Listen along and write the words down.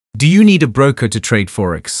Do you need a broker to trade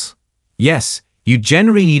Forex? Yes, you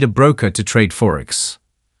generally need a broker to trade Forex.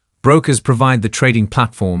 Brokers provide the trading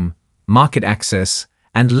platform, market access,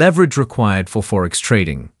 and leverage required for Forex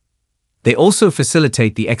trading. They also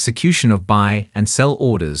facilitate the execution of buy and sell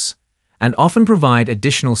orders, and often provide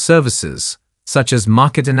additional services such as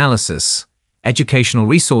market analysis, educational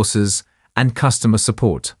resources, and customer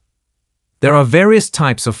support. There are various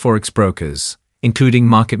types of Forex brokers, including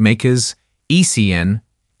market makers, ECN,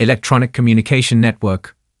 electronic communication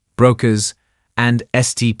network, brokers, and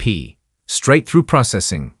STP, straight-through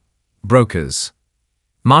processing, brokers.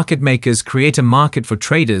 Market makers create a market for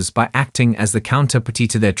traders by acting as the counterparty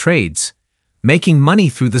to their trades, making money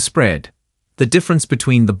through the spread, the difference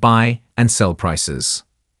between the buy and sell prices.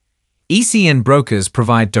 ECN brokers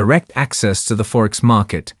provide direct access to the Forex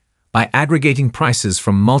market by aggregating prices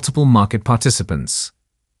from multiple market participants.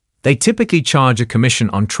 They typically charge a commission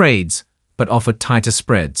on trades, but offer tighter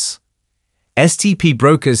spreads. STP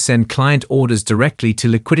brokers send client orders directly to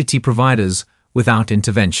liquidity providers without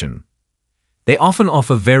intervention. They often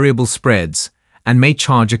offer variable spreads and may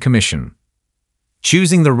charge a commission.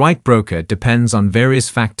 Choosing the right broker depends on various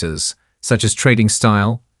factors such as trading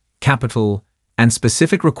style, capital, and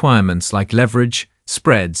specific requirements like leverage,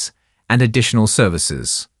 spreads, and additional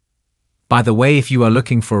services. By the way, if you are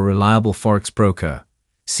looking for a reliable Forex broker,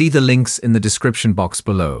 see the links in the description box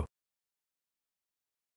below.